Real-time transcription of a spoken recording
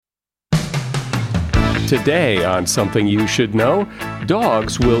Today on Something You Should Know,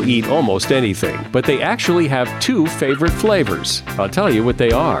 dogs will eat almost anything, but they actually have two favorite flavors. I'll tell you what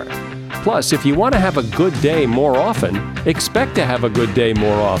they are. Plus, if you want to have a good day more often, expect to have a good day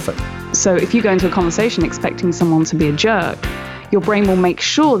more often. So if you go into a conversation expecting someone to be a jerk, your brain will make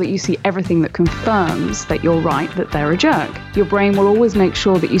sure that you see everything that confirms that you're right, that they're a jerk. Your brain will always make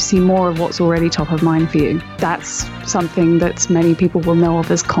sure that you see more of what's already top of mind for you. That's something that many people will know of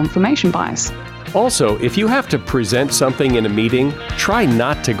as confirmation bias. Also, if you have to present something in a meeting, try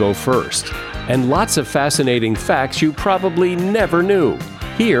not to go first. And lots of fascinating facts you probably never knew.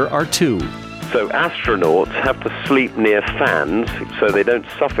 Here are two. So astronauts have to sleep near fans so they don't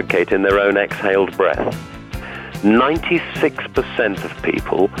suffocate in their own exhaled breath. 96% of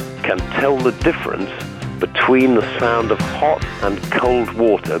people can tell the difference between the sound of hot and cold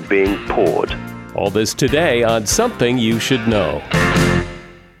water being poured. All this today on Something You Should Know.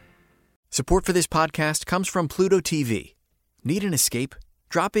 Support for this podcast comes from Pluto TV. Need an escape?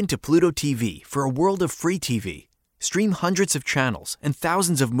 Drop into Pluto TV for a world of free TV. Stream hundreds of channels and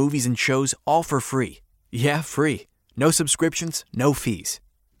thousands of movies and shows all for free. Yeah, free. No subscriptions, no fees.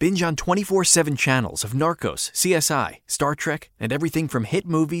 Binge on 24/7 channels of Narcos, CSI, Star Trek, and everything from hit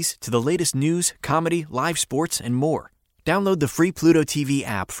movies to the latest news, comedy, live sports, and more. Download the free Pluto TV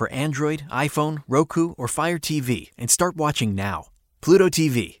app for Android, iPhone, Roku, or Fire TV and start watching now. Pluto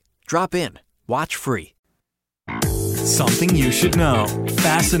TV. Drop in. Watch free. Something you should know.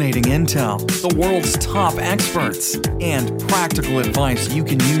 Fascinating intel, the world's top experts, and practical advice you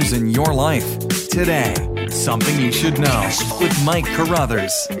can use in your life. Today, Something You Should Know with Mike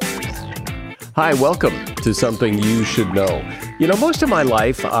Carruthers. Hi, welcome to Something You Should Know. You know, most of my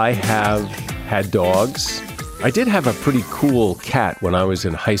life I have had dogs. I did have a pretty cool cat when I was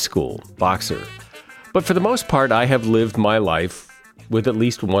in high school, Boxer. But for the most part, I have lived my life with at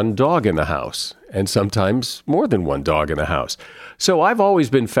least one dog in the house, and sometimes more than one dog in the house. So I've always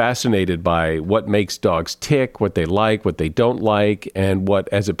been fascinated by what makes dogs tick, what they like, what they don't like, and what,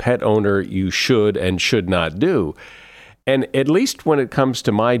 as a pet owner, you should and should not do. And at least when it comes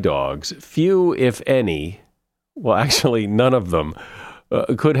to my dogs, few, if any, well, actually none of them,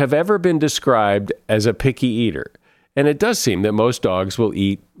 could have ever been described as a picky eater. And it does seem that most dogs will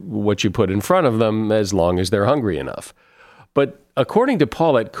eat what you put in front of them as long as they're hungry enough. But according to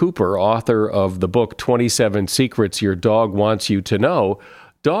Paulette Cooper, author of the book 27 Secrets Your Dog Wants You to Know,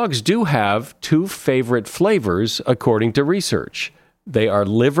 dogs do have two favorite flavors according to research. They are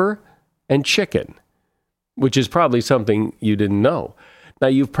liver and chicken, which is probably something you didn't know. Now,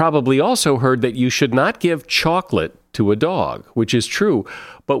 you've probably also heard that you should not give chocolate to a dog, which is true.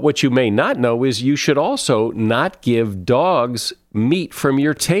 But what you may not know is you should also not give dogs meat from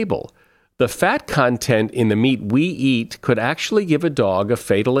your table. The fat content in the meat we eat could actually give a dog a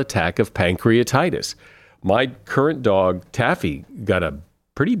fatal attack of pancreatitis. My current dog, Taffy, got a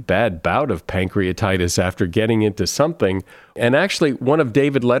pretty bad bout of pancreatitis after getting into something. And actually, one of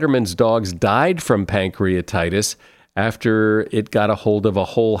David Letterman's dogs died from pancreatitis after it got a hold of a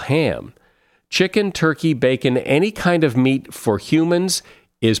whole ham. Chicken, turkey, bacon, any kind of meat for humans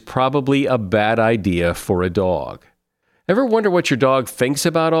is probably a bad idea for a dog. Ever wonder what your dog thinks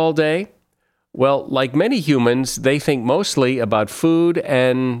about all day? Well, like many humans, they think mostly about food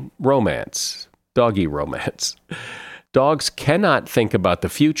and romance, doggy romance. Dogs cannot think about the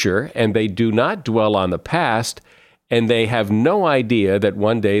future, and they do not dwell on the past, and they have no idea that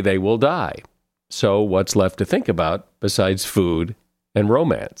one day they will die. So what's left to think about besides food and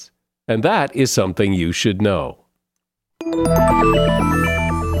romance? And that is something you should know.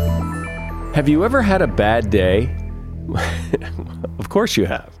 Have you ever had a bad day? Of course you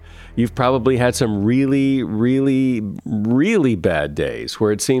have. You've probably had some really, really, really bad days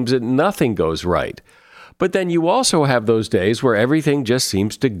where it seems that nothing goes right. But then you also have those days where everything just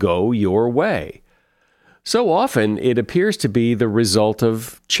seems to go your way. So often it appears to be the result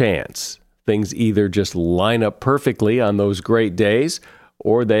of chance. Things either just line up perfectly on those great days,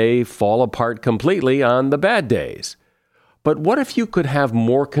 or they fall apart completely on the bad days. But what if you could have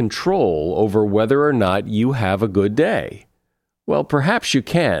more control over whether or not you have a good day? Well, perhaps you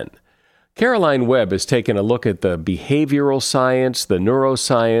can. Caroline Webb has taken a look at the behavioral science, the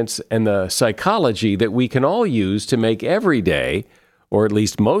neuroscience, and the psychology that we can all use to make every day, or at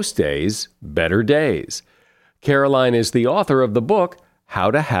least most days, better days. Caroline is the author of the book,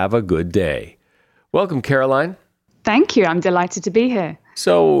 How to Have a Good Day. Welcome, Caroline. Thank you. I'm delighted to be here.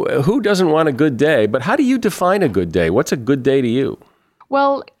 So, who doesn't want a good day? But how do you define a good day? What's a good day to you?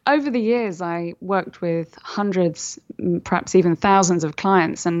 Well, over the years, I worked with hundreds, perhaps even thousands of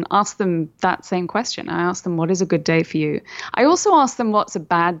clients and asked them that same question. I asked them, what is a good day for you? I also asked them what's a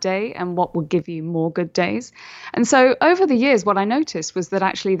bad day and what will give you more good days. And so over the years, what I noticed was that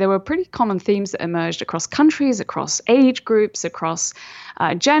actually there were pretty common themes that emerged across countries, across age groups, across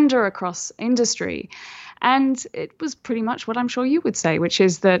gender, across industry. And it was pretty much what I'm sure you would say, which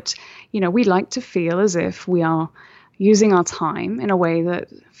is that, we like to feel as if we are using our time in a way that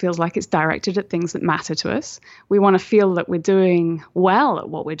feels like it's directed at things that matter to us. We want to feel that we're doing well at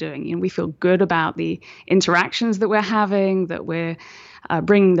what we're doing. We feel good about the interactions that we're having, that we're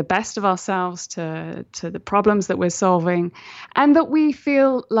bringing the best of ourselves to the problems that we're solving, and that we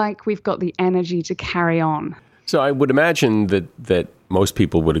feel like we've got the energy to carry on. So I would imagine that most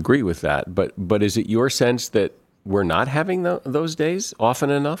people would agree with that. But is it your sense that we're not having those days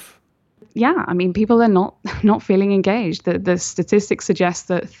often enough? Yeah, I mean, people are not feeling engaged. The statistics suggest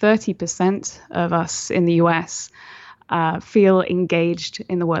that 30% of us in the US feel engaged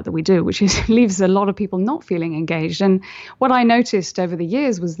in the work that we do, which leaves a lot of people not feeling engaged. And what I noticed over the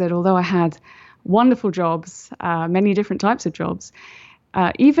years was that although I had wonderful jobs, many different types of jobs,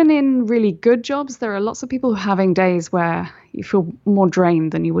 even in really good jobs, there are lots of people having days where you feel more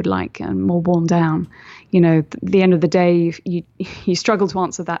drained than you would like and more worn down. At the end of the day, you struggle to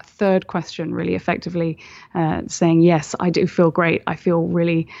answer that third question really effectively, saying, yes, I do feel great. I feel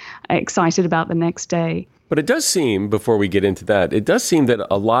really excited about the next day. But it does seem, before we get into that, it does seem that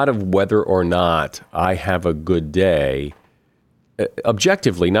a lot of whether or not I have a good day,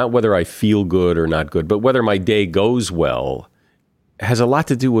 objectively, not whether I feel good or not good, but whether my day goes well, has a lot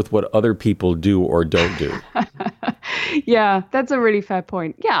to do with what other people do or don't do. Yeah, that's a really fair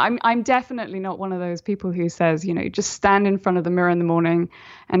point. Yeah, I'm definitely not one of those people who says, just stand in front of the mirror in the morning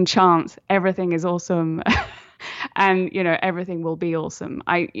and chant, everything is awesome. And, everything will be awesome.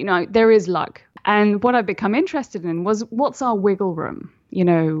 There is luck. And what I've become interested in was what's our wiggle room,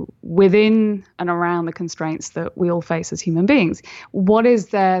 within and around the constraints that we all face as human beings. What is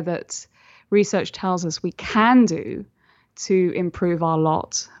there that research tells us we can do to improve our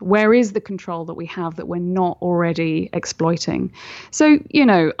lot? Where is the control that we have that we're not already exploiting? So,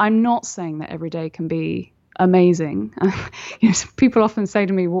 I'm not saying that every day can be amazing. People often say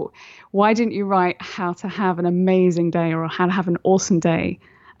to me, well, why didn't you write how to have an amazing day or how to have an awesome day?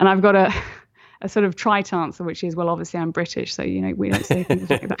 And I've got a sort of trite answer, which is, well, obviously I'm British, so, we don't say things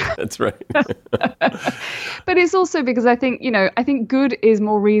like that. That's right. But it's also because I think good is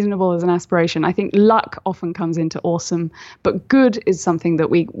more reasonable as an aspiration. I think luck often comes into awesome, but good is something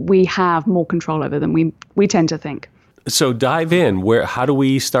that we have more control over than we tend to think. So dive in. How do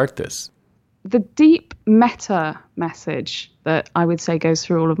we start this? The deep meta message that I would say goes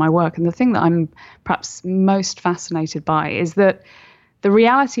through all of my work, and the thing that I'm perhaps most fascinated by, is that the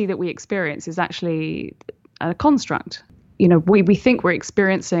reality that we experience is actually a construct. We think we're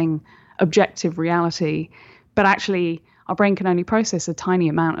experiencing objective reality, but actually our brain can only process a tiny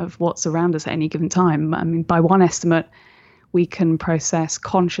amount of what's around us at any given time. I mean, by one estimate, we can process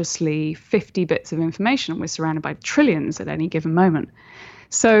consciously 50 bits of information. We're surrounded by trillions at any given moment.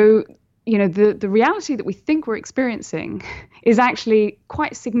 So, the reality that we think we're experiencing is actually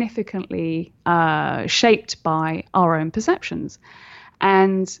quite significantly shaped by our own perceptions.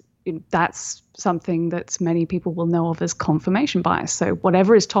 And that's something that many people will know of as confirmation bias. So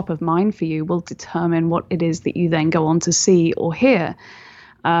whatever is top of mind for you will determine what it is that you then go on to see or hear.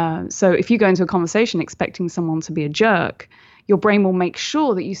 So if you go into a conversation expecting someone to be a jerk, your brain will make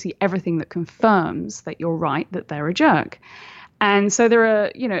sure that you see everything that confirms that you're right, that they're a jerk. And so there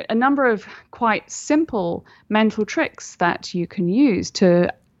are, a number of quite simple mental tricks that you can use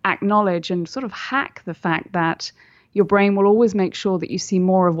to acknowledge and sort of hack the fact that your brain will always make sure that you see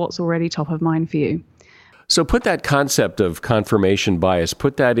more of what's already top of mind for you. So put that concept of confirmation bias,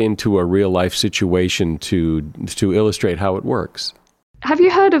 put that into a real life situation to illustrate how it works. Have you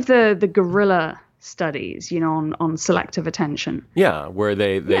heard of the gorilla studies, on selective attention? Yeah, where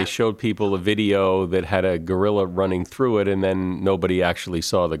they showed people a video that had a gorilla running through it and then nobody actually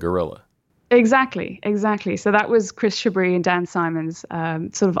saw the gorilla. Exactly. So that was Chris Chabris and Dan Simon's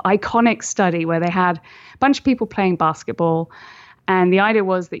sort of iconic study where they had a bunch of people playing basketball. And the idea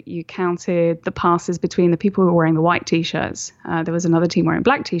was that you counted the passes between the people who were wearing the white T-shirts. There was another team wearing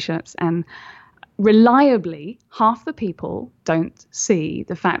black T-shirts. And reliably, half the people don't see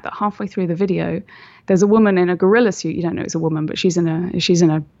the fact that halfway through the video, there's a woman in a gorilla suit. You don't know it's a woman, but she's in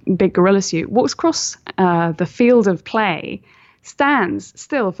a big gorilla suit, walks across the field of play, stands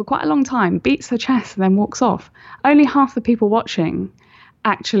still for quite a long time, beats her chest, and then walks off. Only half the people watching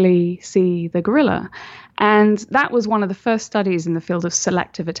actually see the gorilla. And that was one of the first studies in the field of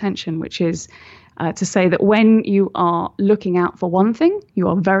selective attention, which is to say that when you are looking out for one thing, you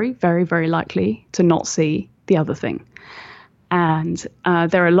are very, very, very likely to not see the other thing. And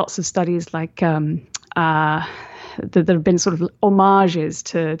there are lots of studies like that have been sort of homages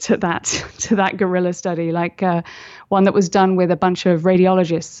to that gorilla study, like one that was done with a bunch of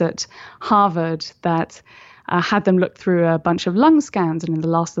radiologists at Harvard that had them look through a bunch of lung scans, and in the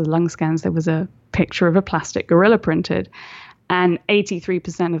last of the lung scans there was a picture of a plastic gorilla printed, and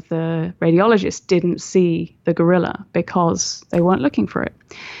 83% of the radiologists didn't see the gorilla because they weren't looking for it.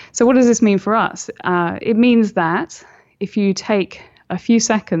 So what does this mean for us? It means that if you take a few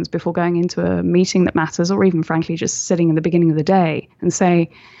seconds before going into a meeting that matters, or even frankly just sitting in the beginning of the day and say,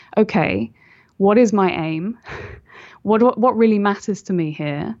 okay, what is my aim? What really matters to me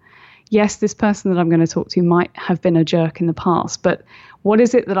here? Yes, this person that I'm going to talk to might have been a jerk in the past, but what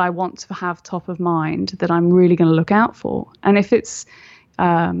is it that I want to have top of mind that I'm really going to look out for? And if it's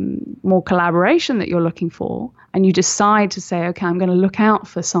more collaboration that you're looking for, and you decide to say, okay, I'm going to look out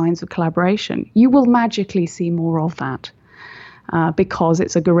for signs of collaboration, you will magically see more of that because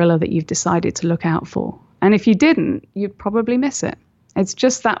it's a gorilla that you've decided to look out for. And if you didn't, you'd probably miss it. It's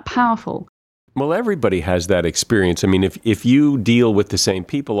just that powerful. Well, everybody has that experience. I mean, if you deal with the same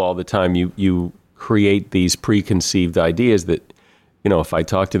people all the time, you create these preconceived ideas that, you know, if I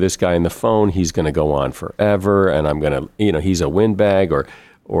talk to this guy on the phone, he's going to go on forever, and I'm going to, you know, he's a windbag,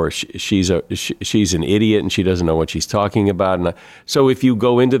 or she's an idiot and she doesn't know what she's talking about. And so if you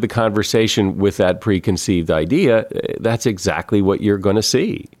go into the conversation with that preconceived idea, that's exactly what you're going to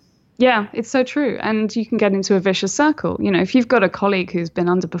see. Yeah, it's so true. And you can get into a vicious circle. You know, if you've got a colleague who's been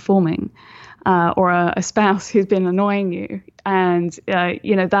underperforming, or a spouse who's been annoying you, and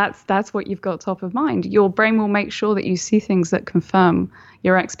you know, that's what you've got top of mind, your brain will make sure that you see things that confirm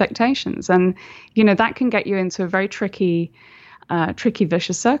your expectations. And you know, that can get you into a very tricky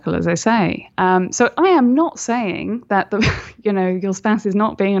vicious circle, as I say. So I am not saying that you know, your spouse is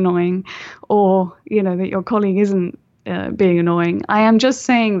not being annoying, or you know, that your colleague isn't being annoying. I am just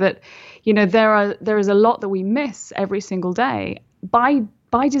saying that, you know, there is a lot that we miss every single day by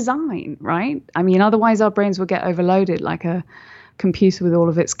design, right? I mean, otherwise our brains will get overloaded like a computer with all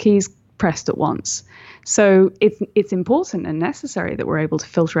of its keys pressed at once. So it's important and necessary that we're able to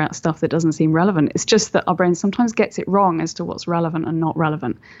filter out stuff that doesn't seem relevant. It's just that our brain sometimes gets it wrong as to what's relevant and not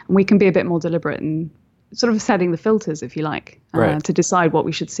relevant. And we can be a bit more deliberate in sort of setting the filters, if you like, right, to decide what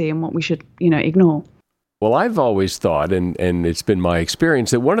we should see and what we should, you know, ignore. Well, I've always thought, and it's been my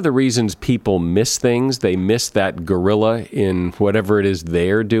experience, that one of the reasons people miss things, they miss that gorilla in whatever it is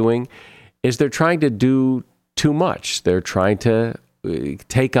they're doing, is they're trying to do too much. They're trying to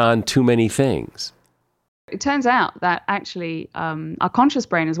take on too many things. It turns out that actually our conscious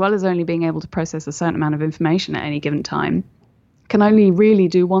brain, as well as only being able to process a certain amount of information at any given time, can only really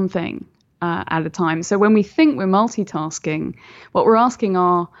do one thing at a time. So when we think we're multitasking, what we're asking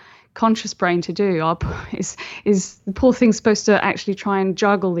our conscious brain to do is the poor thing's supposed to actually try and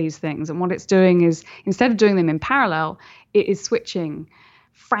juggle these things. And what it's doing is, instead of doing them in parallel, it is switching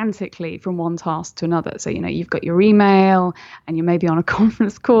frantically from one task to another. So, you know, you've got your email and you may be on a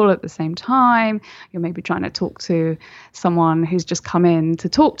conference call at the same time. You're maybe trying to talk to someone who's just come in to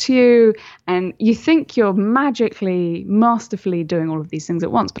talk to you. And you think you're magically, masterfully doing all of these things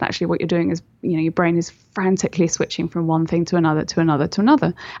at once. But actually what you're doing is, you know, your brain is frantically switching from one thing to another, to another, to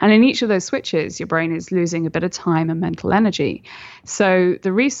another. And in each of those switches, your brain is losing a bit of time and mental energy. So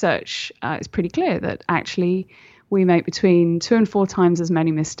the research is pretty clear that actually we make between 2 and 4 times as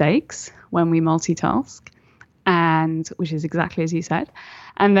many mistakes when we multitask, and which is exactly as you said.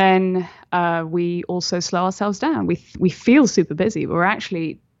 And then we also slow ourselves down. We feel super busy, but we're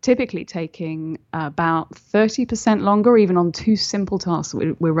actually typically taking about 30% longer, even on 2 simple tasks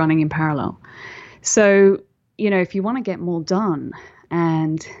we're running in parallel. So, you know, if you want to get more done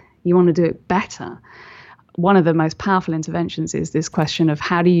and you want to do it better, one of the most powerful interventions is this question of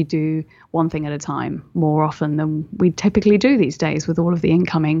how do you do one thing at a time more often than we typically do these days with all of the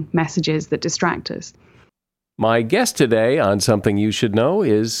incoming messages that distract us. My guest today on Something You Should Know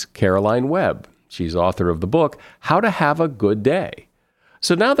is Caroline Webb. She's author of the book, How to Have a Good Day.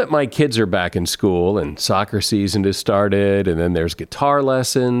 So now that my kids are back in school and soccer season has started, and then there's guitar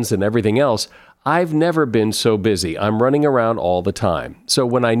lessons and everything else, I've never been so busy. I'm running around all the time. So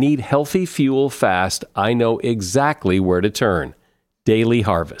when I need healthy fuel fast, I know exactly where to turn. Daily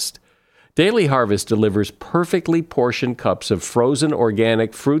Harvest. Daily Harvest delivers perfectly portioned cups of frozen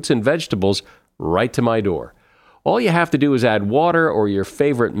organic fruits and vegetables right to my door. All you have to do is add water or your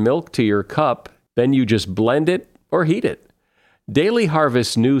favorite milk to your cup, then you just blend it or heat it. Daily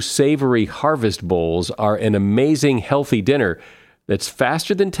Harvest's new savory harvest bowls are an amazing healthy dinner that's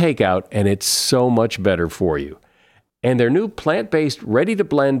faster than takeout, and it's so much better for you. And their new plant-based,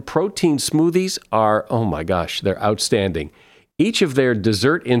 ready-to-blend protein smoothies are, oh my gosh, they're outstanding. Each of their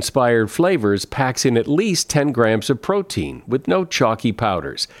dessert-inspired flavors packs in at least 10 grams of protein with no chalky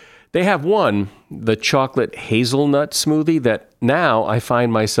powders. They have one, the chocolate hazelnut smoothie, that now I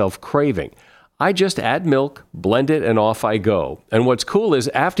find myself craving. I just add milk, blend it, and off I go. And what's cool is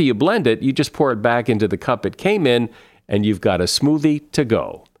after you blend it, you just pour it back into the cup it came in, and you've got a smoothie to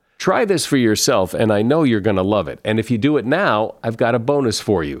go. Try this for yourself, and I know you're going to love it. And if you do it now, I've got a bonus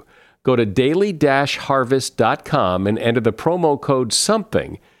for you. Go to daily-harvest.com and enter the promo code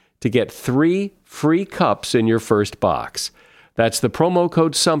SOMETHING to get 3 free cups in your first box. That's the promo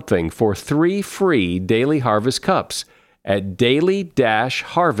code SOMETHING for 3 free Daily Harvest cups at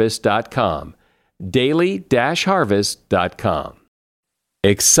daily-harvest.com. daily-harvest.com.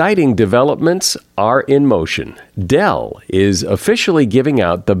 Exciting developments are in motion. Dell is officially giving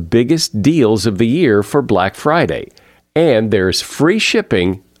out the biggest deals of the year for Black Friday, and there's free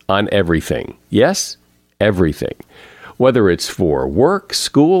shipping on everything. Yes, everything. Whether it's for work,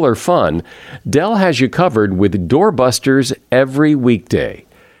 school, or fun, Dell has you covered with doorbusters every weekday.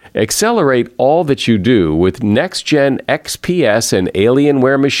 Accelerate all that you do with next-gen XPS and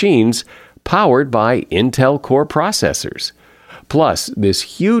Alienware machines powered by Intel Core processors. Plus, this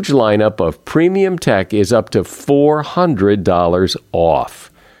huge lineup of premium tech is up to $400 off.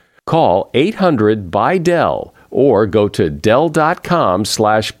 Call 800-BY-DELL or go to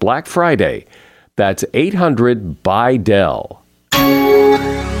Dell.com/Black Friday. That's 800-BY-DELL.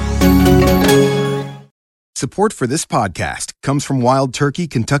 Support for this podcast comes from Wild Turkey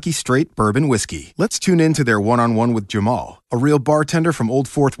Kentucky Straight Bourbon Whiskey. Let's tune in to their one-on-one with Jamal, a real bartender from Old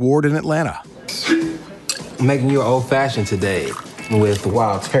Fourth Ward in Atlanta. I'm making you an old-fashioned today with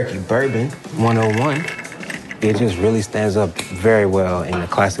Wild Turkey Bourbon 101. It just really stands up very well in a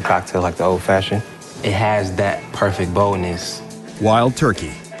classic cocktail like the old-fashioned. It has that perfect boldness. Wild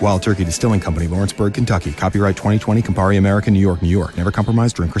Turkey. Wild Turkey Distilling Company, Lawrenceburg, Kentucky. Copyright 2020, Campari American, New York, New York. Never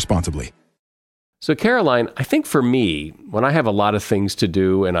compromise, drink responsibly. So, Caroline, I think for me, when I have a lot of things to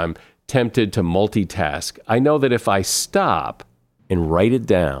do and I'm tempted to multitask, I know that if I stop and write it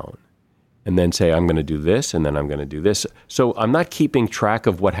down and then say, I'm going to do this and then I'm going to do this. So I'm not keeping track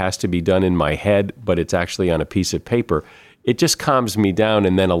of what has to be done in my head, but it's actually on a piece of paper. It just calms me down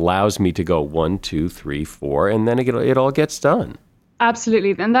and then allows me to go 1, 2, 3, 4, and then it all gets done.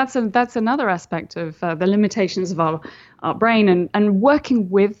 Absolutely. And that's another aspect of the limitations of our brain and working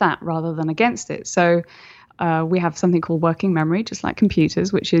with that rather than against it. So we have something called working memory, just like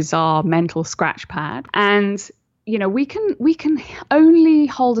computers, which is our mental scratch pad. And, you know, we can only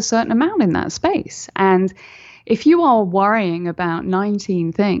hold a certain amount in that space. And if you are worrying about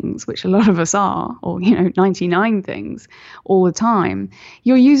 19 things, which a lot of us are, or, 99 things all the time,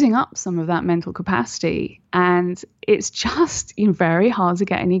 you're using up some of that mental capacity. And it's just very hard to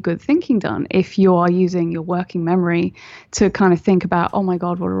get any good thinking done if you are using your working memory to kind of think about, oh my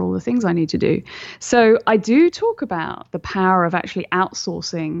God, what are all the things I need to do? So I do talk about the power of actually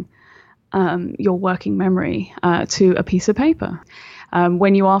outsourcing your working memory to a piece of paper.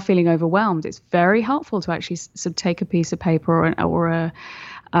 When you are feeling overwhelmed, it's very helpful to actually sort of take a piece of paper or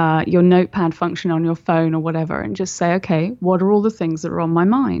your notepad function on your phone or whatever and just say, okay, what are all the things that are on my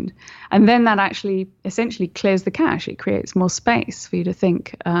mind? And then that actually essentially clears the cache. It creates more space for you to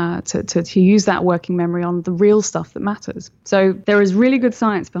think, to use that working memory on the real stuff that matters. So there is really good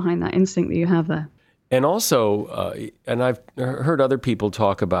science behind that instinct that you have there. And also, and I've heard other people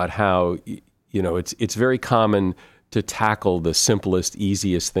talk about how, it's very common to tackle the simplest,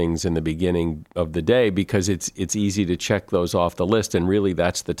 easiest things in the beginning of the day because it's easy to check those off the list. And really,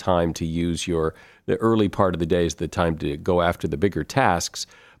 that's the time to use the early part of the day is the time to go after the bigger tasks.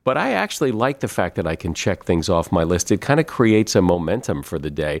 But I actually like the fact that I can check things off my list. It kind of creates a momentum for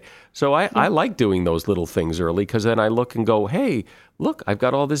the day. So I like doing those little things early because then I look and go, hey, look, I've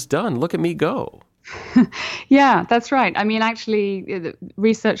got all this done. Look at me go. Yeah, that's right. I mean, actually, the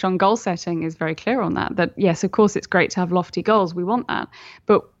research on goal setting is very clear on that yes, of course, it's great to have lofty goals. We want that.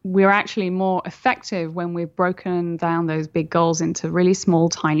 But we're actually more effective when we've broken down those big goals into really small,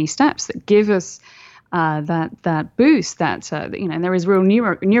 tiny steps that give us that boost and there is real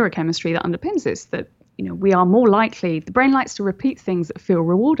neurochemistry that underpins this, that, we are more likely, the brain likes to repeat things that feel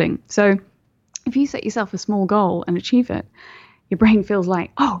rewarding. So if you set yourself a small goal and achieve it, your brain feels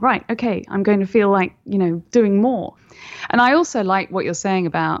like, oh, right, okay, I'm going to feel like, doing more. And I also like what you're saying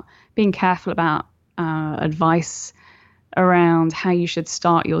about being careful about advice around how you should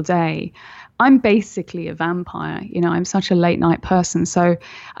start your day. I'm basically a vampire. I'm such a late night person. So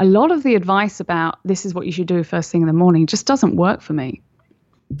a lot of the advice about this is what you should do first thing in the morning just doesn't work for me.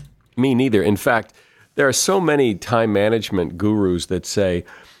 Me neither. In fact, there are so many time management gurus that say,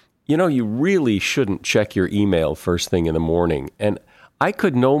 you really shouldn't check your email first thing in the morning. And I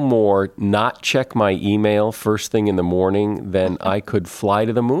could no more not check my email first thing in the morning than I could fly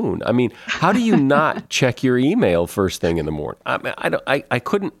to the moon. I mean, how do you not check your email first thing in the morning? I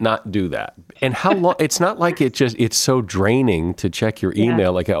couldn't not do that. And how long? It's not like it's so draining to check your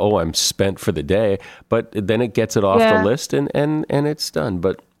email, like, oh, I'm spent for the day. But then it gets it off the list and it's done.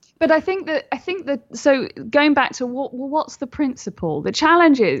 But I think that so going back to what's the principle? The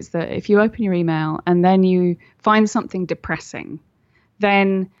challenge is that if you open your email and then you find something depressing,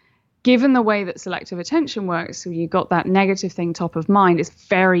 then given the way that selective attention works, so you got that negative thing top of mind, it's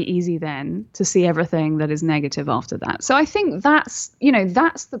very easy then to see everything that is negative after that. So I think that's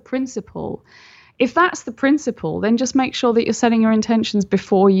the principle. If that's the principle, then just make sure that you're setting your intentions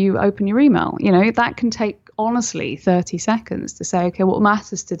before you open your email. That can take honestly 30 seconds to say, okay, what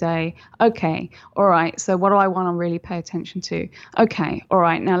matters today? Okay, all right, so what do I want to really pay attention to? Okay, all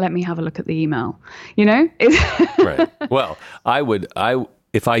right, now let me have a look at the email. Right. Well,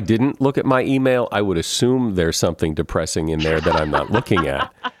 if I didn't look at my email, I would assume there's something depressing in there that I'm not looking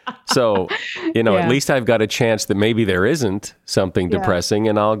at. So, at least I've got a chance that maybe there isn't something depressing,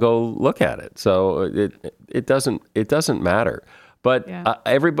 and I'll go look at it. So it doesn't matter. But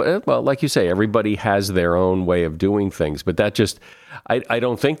everybody, well, like you say, everybody has their own way of doing things. But that just, I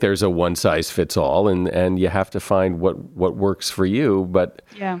don't think there's a one size fits all, and you have to find what works for you. But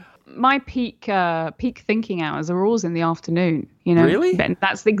my peak thinking hours are always in the afternoon. Really?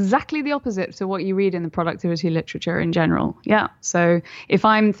 That's exactly the opposite to what you read in the productivity literature in general. Yeah. So if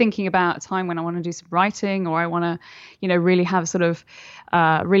I'm thinking about a time when I want to do some writing, or I want to, really have sort of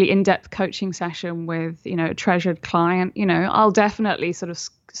really in-depth coaching session with, a treasured client, I'll definitely sort of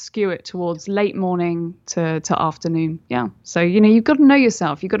skew it towards late morning to afternoon. Yeah. So, you've got to know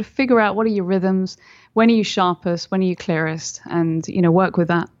yourself. You've got to figure out what are your rhythms, when are you sharpest, when are you clearest, and, work with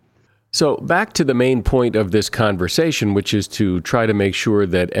that. So back to the main point of this conversation, which is to try to make sure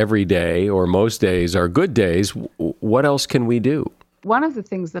that every day or most days are good days. What else can we do? One of the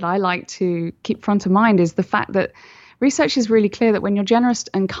things that I like to keep front of mind is the fact that research is really clear that when you're generous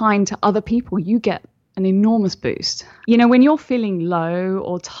and kind to other people, you get an enormous boost. When you're feeling low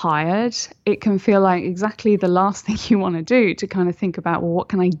or tired, it can feel like exactly the last thing you want to do to kind of think about, well, what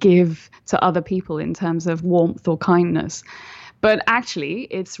can I give to other people in terms of warmth or kindness? But actually,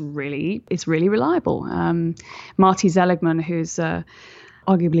 it's really reliable. Marty Seligman, who's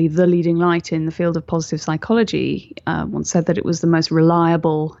arguably the leading light in the field of positive psychology, once said that it was the most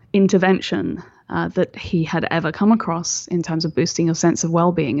reliable intervention that he had ever come across in terms of boosting your sense of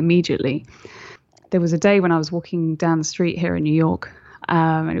well-being immediately. There was a day when I was walking down the street here in New York,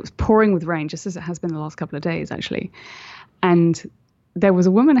 and it was pouring with rain, just as it has been the last couple of days, actually. And there was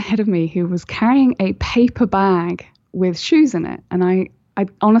a woman ahead of me who was carrying a paper bag with shoes in it. And I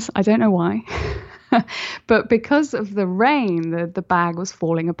honestly, I don't know why, but because of the rain, the bag was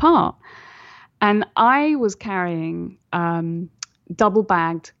falling apart. And I was carrying double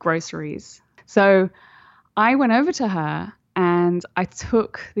bagged groceries. So I went over to her and I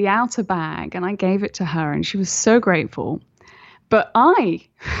took the outer bag and I gave it to her, and she was so grateful. But I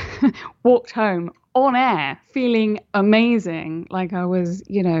walked home on air feeling amazing, like I was,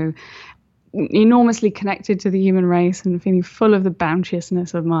 enormously connected to the human race and feeling full of the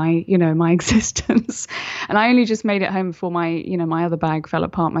bounteousness of my existence. And I only just made it home before my other bag fell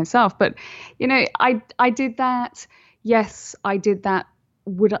apart myself. But, I did that. Yes, I did that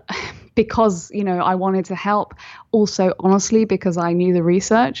because, I wanted to help. Also, honestly, because I knew the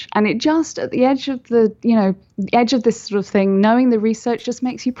research, and it just at the edge of this sort of thing, knowing the research just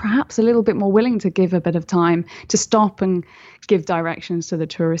makes you perhaps a little bit more willing to give a bit of time to stop and give directions to the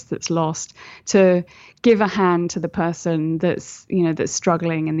tourist that's lost, to give a hand to the person that's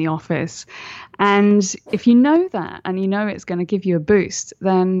struggling in the office. And if you know that, and it's going to give you a boost,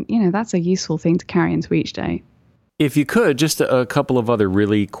 then, that's a useful thing to carry into each day. If you could, just a couple of other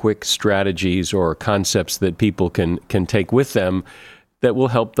really quick strategies or concepts that people can take with them that will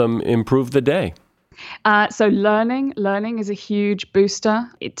help them improve the day. So learning is a huge booster.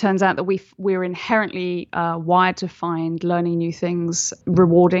 It turns out that we're inherently wired to find learning new things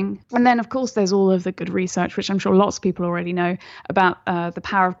rewarding. And then, of course, there's all of the good research, which I'm sure lots of people already know about the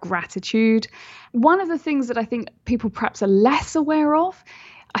power of gratitude. One of the things that I think people perhaps are less aware of,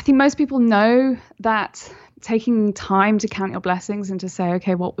 I think most people know that taking time to count your blessings and to say,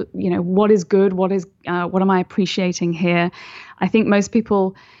 okay, what is good? What am I appreciating here? I think most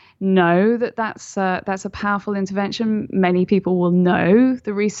people know that that's a powerful intervention. Many people will know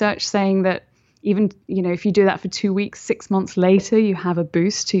the research saying that even, if you do that for 2 weeks, 6 months later, you have a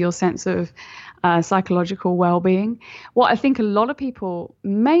boost to your sense of psychological well-being. What I think a lot of people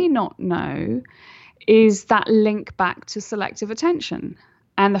may not know is that link back to selective attention.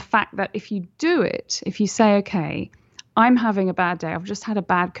 And the fact that if you do it, if you say, okay, I'm having a bad day, I've just had a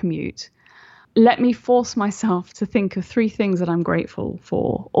bad commute, let me force myself to think of 3 things that I'm grateful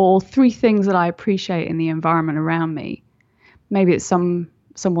for, or 3 things that I appreciate in the environment around me. Maybe it's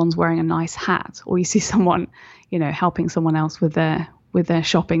someone's wearing a nice hat, or you see someone, helping someone else with their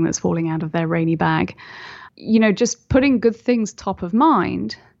shopping that's falling out of their rainy bag. Just putting good things top of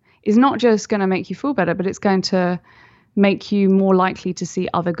mind is not just going to make you feel better, but it's going to make you more likely to see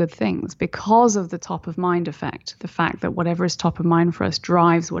other good things because of the top of mind effect, the fact that whatever is top of mind for us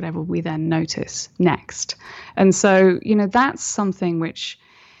drives whatever we then notice next. And so, that's something which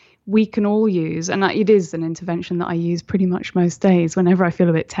we can all use. And it is an intervention that I use pretty much most days. Whenever I feel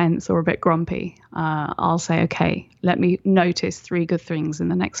a bit tense or a bit grumpy, I'll say, okay, let me notice 3 good things in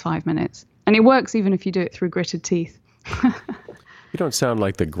the next 5 minutes. And it works even if you do it through gritted teeth. You don't sound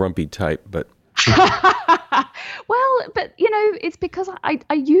like the grumpy type, but... Well, but, it's because I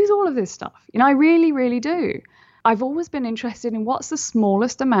use all of this stuff. I really, really do. I've always been interested in what's the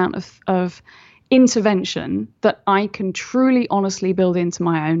smallest amount of intervention that I can truly, honestly build into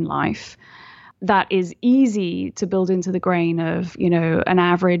my own life that is easy to build into the grain of, an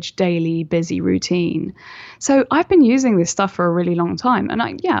average daily busy routine. So I've been using this stuff for a really long time. And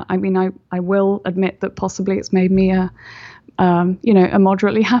I will admit that possibly it's made me a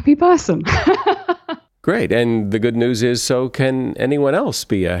moderately happy person. Great. And the good news is, so can anyone else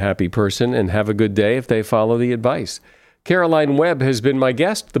be a happy person and have a good day if they follow the advice. Caroline Webb has been my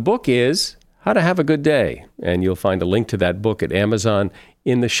guest. The book is How to Have a Good Day, and you'll find a link to that book at Amazon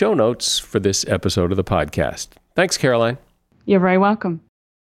in the show notes for this episode of the podcast. Thanks, Caroline. You're very welcome.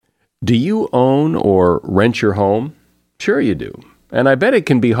 Do you own or rent your home? Sure you do. And I bet it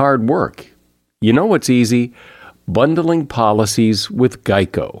can be hard work. You know what's easy? Bundling policies with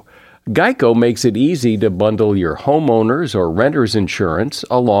Geico. Geico makes it easy to bundle your homeowner's or renter's insurance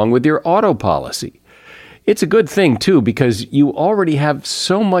along with your auto policy. It's a good thing, too, because you already have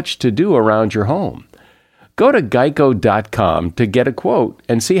so much to do around your home. Go to geico.com to get a quote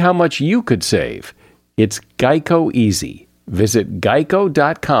and see how much you could save. It's Geico Easy. Visit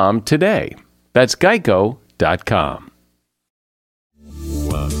geico.com today. That's geico.com.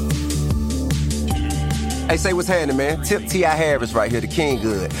 Hey, say what's happening, man. Tip T.I. Harris right here, the King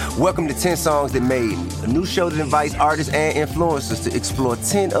Good. Welcome to 10 Songs That Made Me, a new show that invites artists and influencers to explore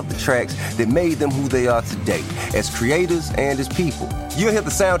 10 of the tracks that made them who they are today, as creators and as people. You'll hear the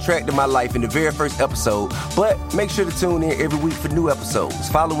soundtrack to my life in the very first episode, but make sure to tune in every week for new episodes.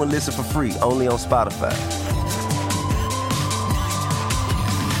 Follow and listen for free, only on Spotify.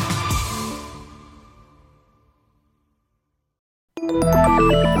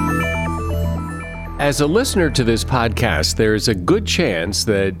 As a listener to this podcast, there's a good chance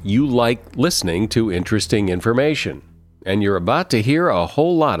that you like listening to interesting information, and you're about to hear a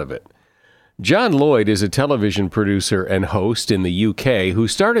whole lot of it. John Lloyd is a television producer and host in the UK who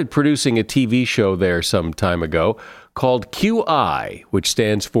started producing a TV show there some time ago called QI, which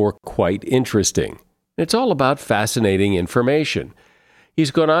stands for Quite Interesting. It's all about fascinating information.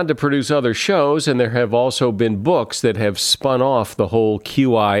 He's gone on to produce other shows, and there have also been books that have spun off the whole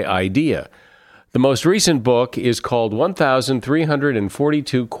QI idea. The most recent book is called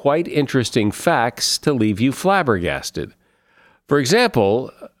 1,342 Quite Interesting Facts to Leave You Flabbergasted. For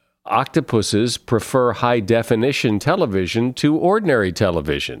example, octopuses prefer high-definition television to ordinary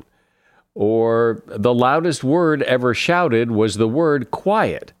television. Or the loudest word ever shouted was the word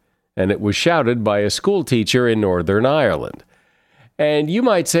quiet, and it was shouted by a schoolteacher in Northern Ireland. And you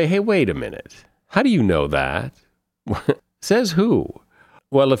might say, hey, wait a minute. How do you know that? Says who?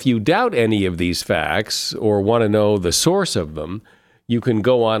 Well, if you doubt any of these facts or want to know the source of them, you can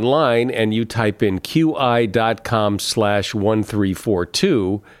go online and you type in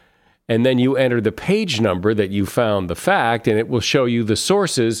qi.com/1342, and then you enter the page number that you found the fact, and it will show you the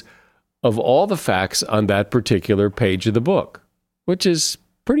sources of all the facts on that particular page of the book, which is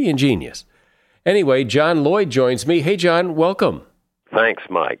pretty ingenious. Anyway, John Lloyd joins me. Hey, John, welcome. Thanks,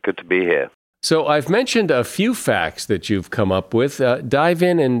 Mike. Good to be here. So I've mentioned a few facts that you've come up with. Dive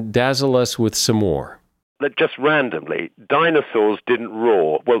in and dazzle us with some more. Just randomly, dinosaurs didn't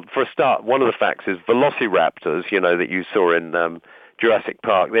roar. Well, for a start, one of the facts is velociraptors, that you saw in Jurassic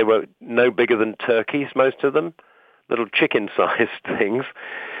Park. They were no bigger than turkeys, most of them, little chicken-sized things.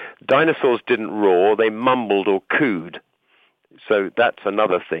 Dinosaurs didn't roar, they mumbled or cooed. So that's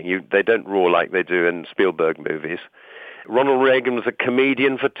another thing. They don't roar like they do in Spielberg movies. Ronald Reagan was a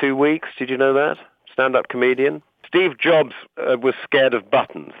comedian for 2 weeks. Did you know that? Stand-up comedian. Steve Jobs was scared of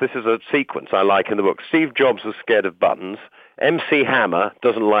buttons. This is a sequence I like in the book. Steve Jobs was scared of buttons. MC Hammer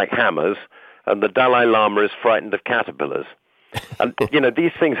doesn't like hammers. And the Dalai Lama is frightened of caterpillars. And,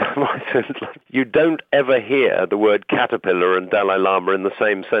 these things, you don't ever hear the word caterpillar and Dalai Lama in the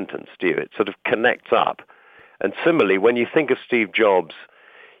same sentence, do you? It sort of connects up. And similarly, when you think of Steve Jobs,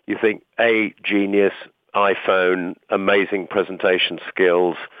 you think, genius, iPhone, amazing presentation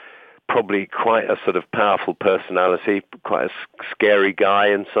skills, probably quite a sort of powerful personality, quite a scary guy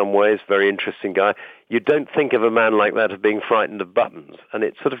in some ways, very interesting guy. You don't think of a man like that as being frightened of buttons, and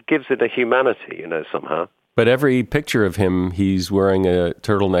it sort of gives it a humanity, somehow. But every picture of him, he's wearing a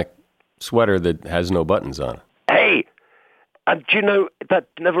turtleneck sweater that has no buttons on it. Hey! And do you know, that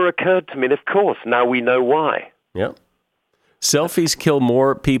never occurred to me, and of course, now we know why. Yep. Selfies kill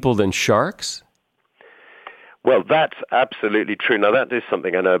more people than sharks? Well, that's absolutely true. Now, that is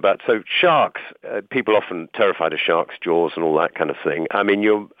something I know about. So sharks, people often terrified of sharks' jaws and all that kind of thing. I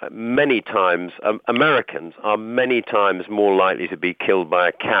mean, Americans are many times more likely to be killed by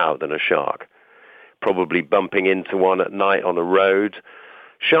a cow than a shark, probably bumping into one at night on a road.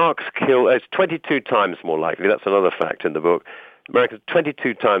 Sharks it's 22 times more likely. That's another fact in the book. Americans are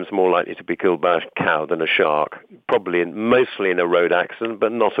 22 times more likely to be killed by a cow than a shark, mostly in a road accident,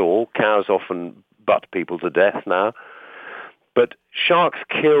 but not all. Cows often butt people to death now. But sharks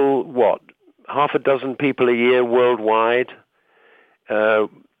kill, half a dozen people a year worldwide?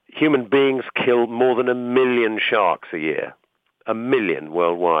 Human beings kill more than 1 million sharks a year. 1 million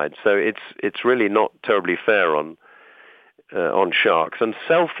worldwide. So it's really not terribly fair on sharks. And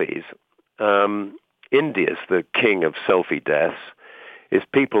selfies, India's the king of selfie deaths, is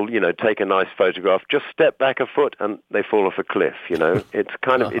people, take a nice photograph, just step back a foot and they fall off a cliff, It's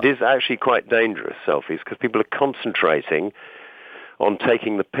it is actually quite dangerous, selfies, because people are concentrating on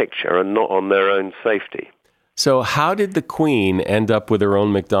taking the picture and not on their own safety. So how did the Queen end up with her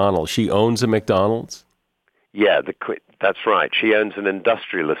own McDonald's? She owns a McDonald's? Yeah, that's right. She owns an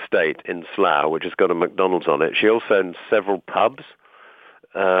industrial estate in Slough, which has got a McDonald's on it. She also owns several pubs,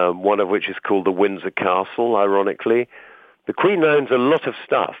 one of which is called the Windsor Castle, ironically. The Queen owns a lot of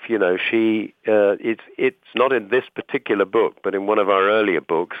stuff. It's not in this particular book, but in one of our earlier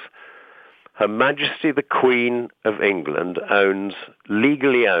books, Her Majesty the Queen of England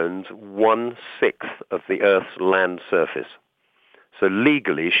legally owns 1/6 of the Earth's land surface. So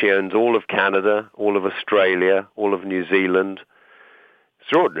legally, she owns all of Canada, all of Australia, all of New Zealand.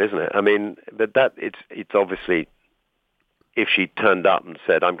 Extraordinary, isn't it? I mean, it's obviously, if she turned up and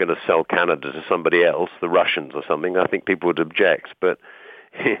said, I'm going to sell Canada to somebody else, the Russians or something, I think people would object. But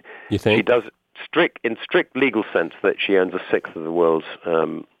you think? She does, in strict legal sense, that she owns 1/6 of the world's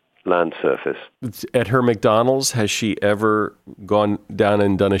land surface. At her McDonald's, has she ever gone down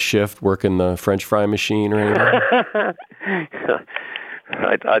and done a shift working the French fry machine or anything?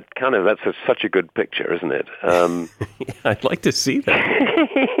 That's such a good picture, isn't it? I'd like to see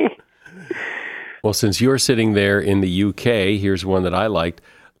that. Well, since you're sitting there in the UK, here's one that I liked.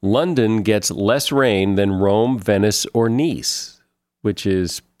 London gets less rain than Rome, Venice, or Nice, which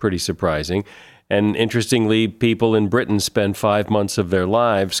is pretty surprising. And interestingly, people in Britain spend 5 months of their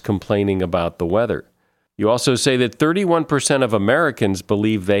lives complaining about the weather. You also say that 31% of Americans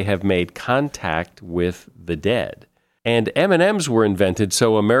believe they have made contact with the dead. And M&Ms were invented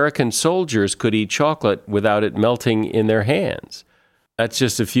so American soldiers could eat chocolate without it melting in their hands. That's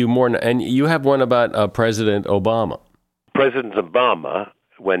just a few more. And you have one about President Obama. President Obama,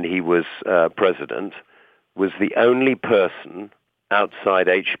 when he was president, was the only person outside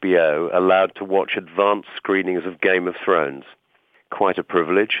HBO allowed to watch advanced screenings of Game of Thrones. Quite a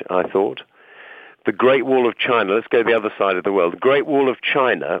privilege, I thought. The Great Wall of China, let's go to the other side of the world. The Great Wall of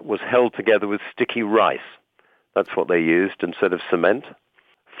China was held together with sticky rice. That's what they used instead of cement.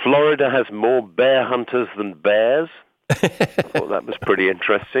 Florida has more bear hunters than bears. I thought that was pretty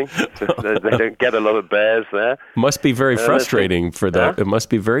interesting. They don't get a lot of bears there. Must be very frustrating for them. It must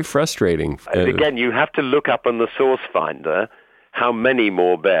be very frustrating. Again, you have to look up on the source finder how many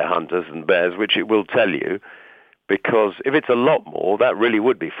more bear hunters than bears, which it will tell you, because if it's a lot more, that really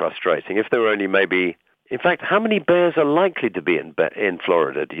would be frustrating. If there were only maybe... In fact, how many bears are likely to be in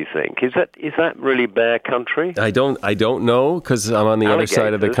Florida, do you think? Is that really bear country? I don't know, because I'm on the other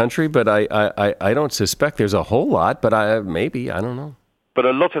side of the country, but I don't suspect there's a whole lot, but I don't know. But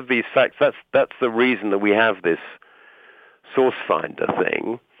a lot of these facts, that's the reason that we have this source finder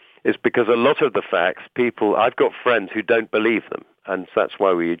thing is because a lot of the facts, I've got friends who don't believe them. And that's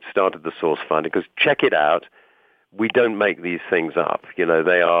why we started the source finder, because check it out. We don't make these things up.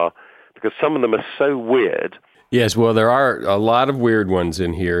 They are, because some of them are so weird. Yes, well, there are a lot of weird ones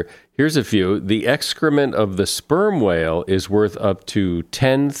in here. Here's a few. The excrement of the sperm whale is worth up to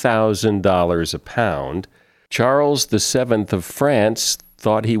 $10,000 a pound. Charles VII of France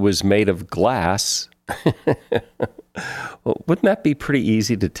thought he was made of glass. Well, wouldn't that be pretty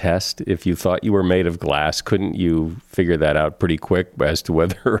easy to test if you thought you were made of glass? Couldn't you figure that out pretty quick as to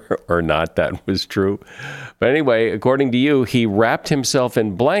whether or not that was true? But anyway, according to you, he wrapped himself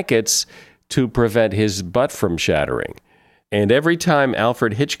in blankets to prevent his butt from shattering. And every time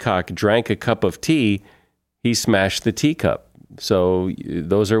Alfred Hitchcock drank a cup of tea, he smashed the teacup. So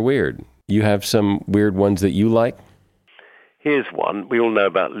those are weird. You have some weird ones that you like? Here's one. We all know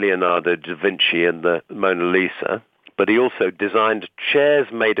about Leonardo da Vinci and the Mona Lisa, but he also designed chairs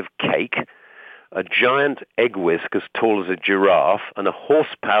made of cake, a giant egg whisk as tall as a giraffe, and a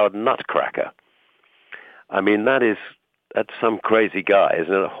horse-powered nutcracker. I mean, that's some crazy guy,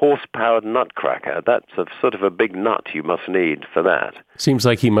 isn't it? A horse-powered nutcracker. That's sort of a big nut you must need for that. Seems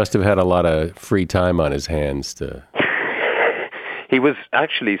like he must have had a lot of free time on his hands to... He was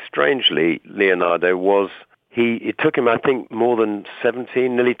actually, strangely, Leonardo was... It took him, I think, more than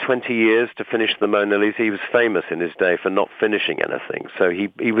 17, nearly 20 years to finish the Mona Lisa. He was famous in his day for not finishing anything. So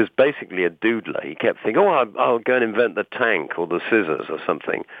he was basically a doodler. He kept thinking, I'll go and invent the tank or the scissors or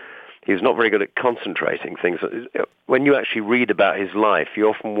something. He was not very good at concentrating things. When you actually read about his life, you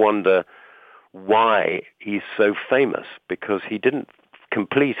often wonder why he's so famous, because he didn't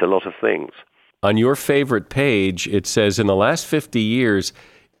complete a lot of things. On your favorite page, it says, in the last 50 years,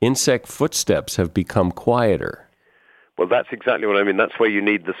 insect footsteps have become quieter. Well, that's exactly what I mean. That's where you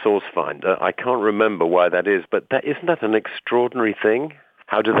need the source finder. I can't remember why that is, but isn't that an extraordinary thing?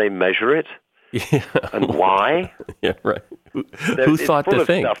 How do they measure it? Yeah. And why? Yeah, right. Who thought to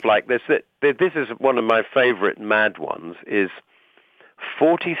think? Stuff like this. This is one of my favorite mad ones, is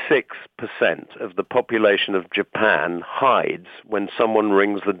 46% of the population of Japan hides when someone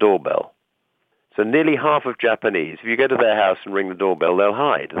rings the doorbell. So nearly half of Japanese, if you go to their house and ring the doorbell, they'll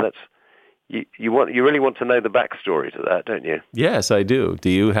hide. You really want to know the backstory to that, don't you? Yes, I do. Do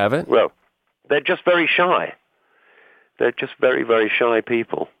you have it? Well, they're just very shy. They're just very, very shy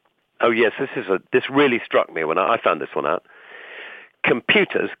people. Oh yes, this really struck me when I found this one out.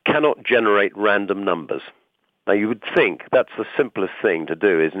 Computers cannot generate random numbers. Now you would think that's the simplest thing to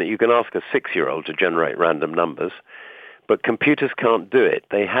do, isn't it? You can ask a 6-year-old to generate random numbers. But computers can't do it.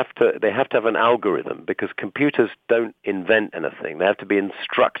 They have to have an algorithm, because computers don't invent anything. They have to be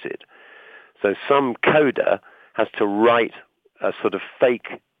instructed. So some coder has to write a sort of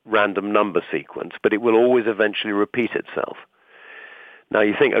fake random number sequence, but it will always eventually repeat itself. Now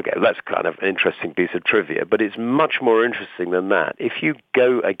you think, okay, that's kind of an interesting piece of trivia, but it's much more interesting than that. If you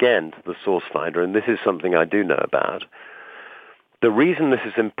go again to the source finder, and this is something I do know about, the reason this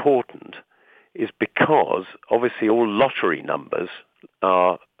is important is because, obviously, all lottery numbers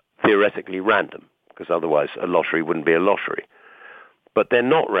are theoretically random, because otherwise a lottery wouldn't be a lottery. But they're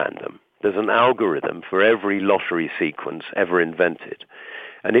not random. There's an algorithm for every lottery sequence ever invented.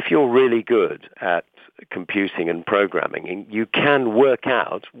 And if you're really good at computing and programming, you can work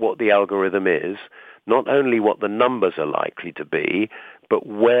out what the algorithm is, not only what the numbers are likely to be, but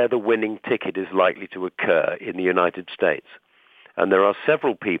where the winning ticket is likely to occur in the United States. And there are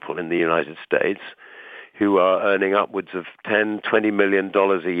several people in the United States who are earning upwards of $10, $20 million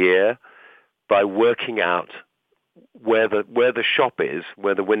a year by working out where the shop is,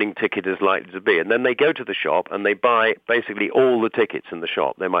 where the winning ticket is likely to be. And then they go to the shop and they buy basically all the tickets in the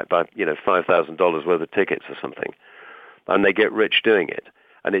shop. They might buy, $5,000 worth of tickets or something. And they get rich doing it.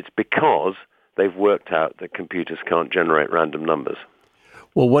 And it's because they've worked out that computers can't generate random numbers.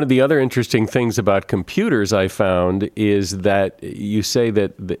 Well, one of the other interesting things about computers I found is that you say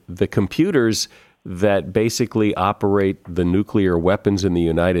that the computers that basically operate the nuclear weapons in the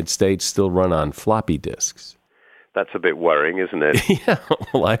United States still run on floppy disks. That's a bit worrying, isn't it? Yeah,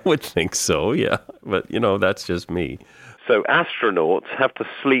 well, I would think so, yeah. But, that's just me. So astronauts have to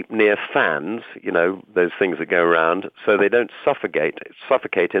sleep near fans, those things that go around, so they don't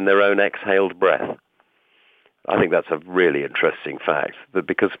suffocate in their own exhaled breath. I think that's a really interesting fact, that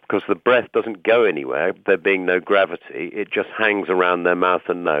because the breath doesn't go anywhere, there being no gravity, it just hangs around their mouth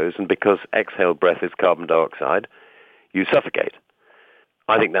and nose, and because exhaled breath is carbon dioxide, you suffocate.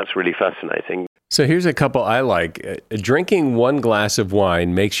 I think that's really fascinating. So here's a couple I like. Drinking one glass of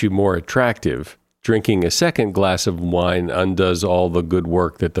wine makes you more attractive. Drinking a second glass of wine undoes all the good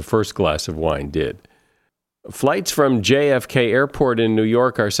work that the first glass of wine did. Flights from JFK Airport in New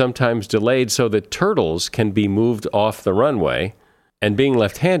York are sometimes delayed so that turtles can be moved off the runway. And being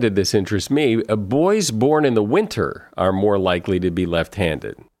left-handed, this interests me. Boys born in the winter are more likely to be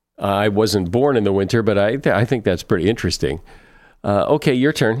left-handed. I wasn't born in the winter, but I think that's pretty interesting. Okay,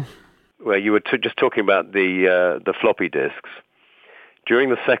 your turn. Well, you were just talking about the floppy disks. During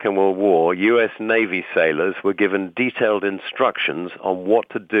the Second World War, U.S. Navy sailors were given detailed instructions on what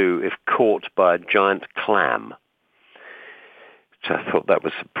to do if caught by a giant clam. Which I thought that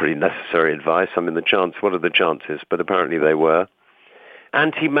was pretty necessary advice. I mean, what are the chances? But apparently they were.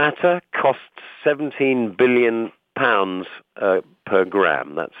 Antimatter costs 17 billion pounds per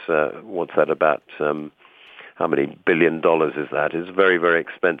gram. That's, what's that about? How many $billion is that? It's very, very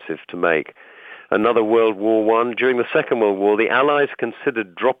expensive to make. Another World War I. During the Second World War, the Allies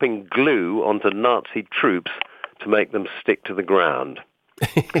considered dropping glue onto Nazi troops to make them stick to the ground.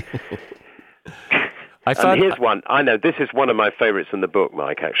 And here's one. I know, this is one of my favorites in the book,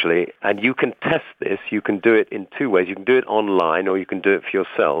 Mike, actually. And you can test this. You can do it in two ways. You can do it online or you can do it for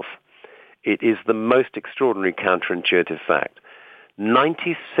yourself. It is the most extraordinary counterintuitive fact.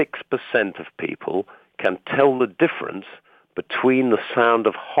 96% of people can tell the difference between the sound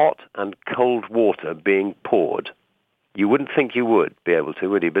of hot and cold water being poured. You wouldn't think you would be able to,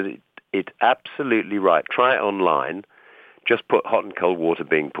 would you? But it's absolutely right. Try it online. Just put hot and cold water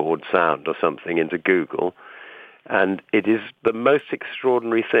being poured sound or something into Google, and it is the most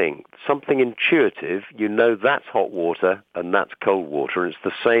extraordinary thing. Something intuitive, you know that's hot water and that's cold water, and it's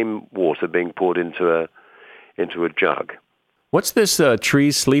the same water being poured into a jug. What's this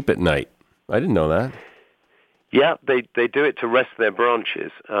trees sleep at night? I didn't know that. Yeah, they do it to rest their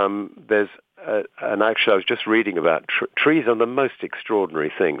branches. And actually I was just reading about trees are the most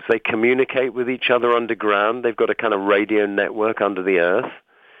extraordinary things. They communicate with each other underground. They've got a kind of radio network under the earth.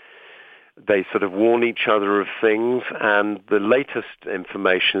 They sort of warn each other of things. And the latest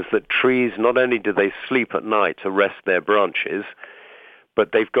information is that trees, not only do they sleep at night to rest their branches,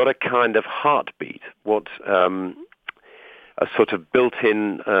 but they've got a kind of heartbeat, a sort of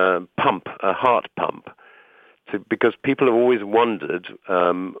built-in pump, a heart pump. Because people have always wondered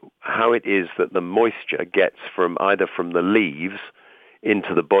how it is that the moisture gets from either from the leaves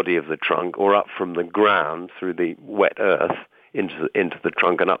into the body of the trunk or up from the ground through the wet earth into the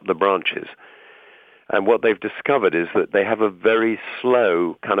trunk and up the branches. And what they've discovered is that they have a very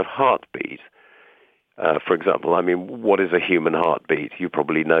slow kind of heartbeat. For example, I mean, what is a human heartbeat? You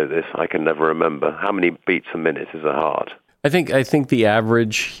probably know this. I can never remember. How many beats a minute is a heart? I think the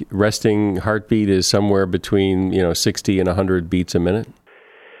average resting heartbeat is somewhere between 60 and 100 beats a minute.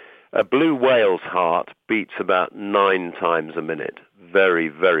 A blue whale's heart beats about 9 times a minute. Very,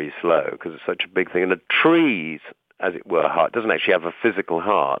 very slow because it's such a big thing. And a tree's, as it were, heart doesn't actually have a physical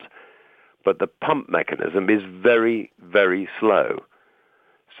heart, but the pump mechanism is very, very slow.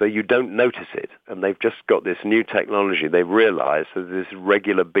 So you don't notice it. And they've just got this new technology. They've realized that there's this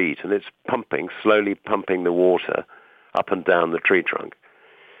regular beat and it's slowly pumping the water up and down the tree trunk.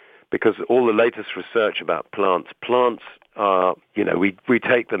 Because all the latest research about plants are, we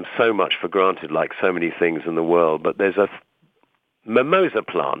take them so much for granted, like so many things in the world, but there's mimosa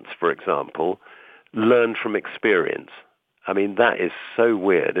plants, for example, learn from experience. I mean, that is so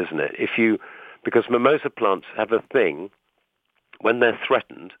weird, isn't it? Because mimosa plants have a thing, when they're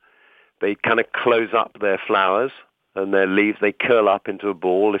threatened, they kind of close up their flowers and their leaves, they curl up into a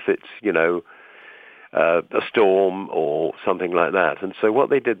ball if it's, a storm or something like that. And so what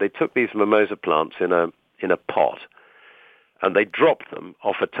they did, they took these mimosa plants in a pot and they dropped them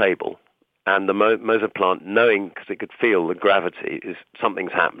off a table. And the mimosa plant, knowing, because it could feel the gravity, is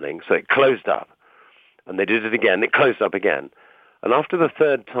something's happening, so it closed up. And they did it again, it closed up again. And after the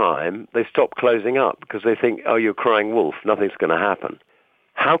third time, they stopped closing up because they think, oh, you're crying wolf, nothing's going to happen.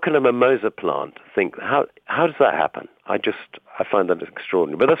 How can a mimosa plant think, how does that happen? I find that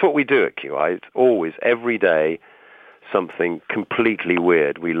extraordinary. But that's what we do at QI. It's always, every day, something completely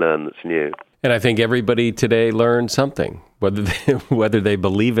weird we learn that's new. And I think everybody today learned something, whether they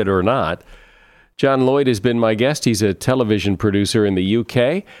believe it or not. John Lloyd has been my guest. He's a television producer in the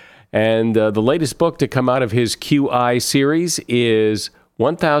UK. And the latest book to come out of his QI series is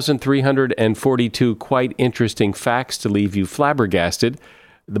 1,342 Quite Interesting Facts to Leave You Flabbergasted.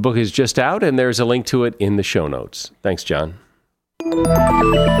 The book is just out, and there's a link to it in the show notes. Thanks, John.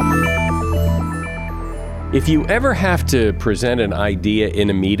 If you ever have to present an idea in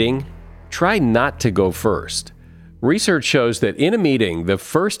a meeting, try not to go first. Research shows that in a meeting, the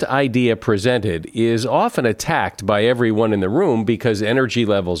first idea presented is often attacked by everyone in the room because energy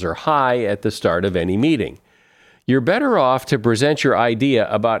levels are high at the start of any meeting. You're better off to present your idea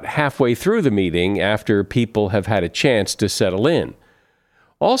about halfway through the meeting after people have had a chance to settle in.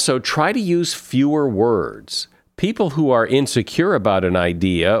 Also, try to use fewer words. People who are insecure about an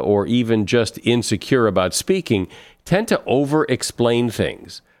idea or even just insecure about speaking tend to over-explain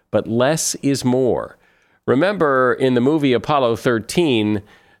things, but less is more. Remember, in the movie Apollo 13,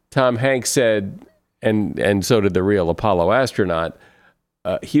 Tom Hanks said, and so did the real Apollo astronaut,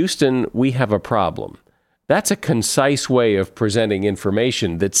 Houston, we have a problem. That's a concise way of presenting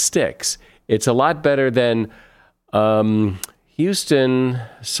information that sticks. It's a lot better than, Houston,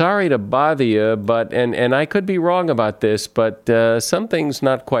 sorry to bother you, but, and I could be wrong about this, but something's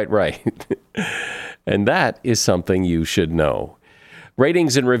not quite right. And that is something you should know.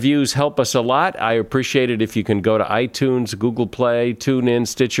 Ratings and reviews help us a lot. I appreciate it if you can go to iTunes, Google Play, TuneIn,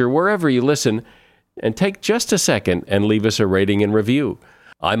 Stitcher, wherever you listen, and take just a second and leave us a rating and review.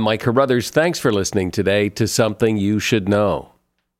 I'm Mike Carruthers. Thanks for listening today to Something You Should Know.